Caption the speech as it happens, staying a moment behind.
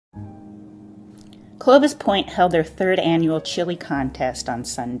Clovis Point held their third annual chili contest on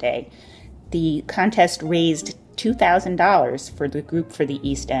Sunday. The contest raised $2,000 for the group for the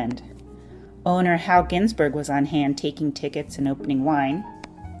East End. Owner Hal Ginsberg was on hand taking tickets and opening wine.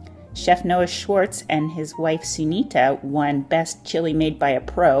 Chef Noah Schwartz and his wife Sunita won Best Chili Made by a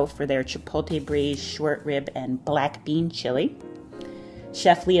Pro for their chipotle braised short rib and black bean chili.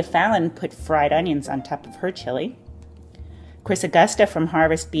 Chef Leah Fallon put fried onions on top of her chili. Chris Augusta from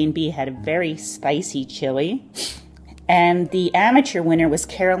Harvest B&B had a very spicy chili. And the amateur winner was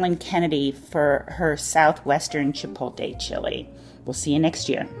Carolyn Kennedy for her Southwestern Chipotle chili. We'll see you next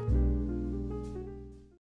year.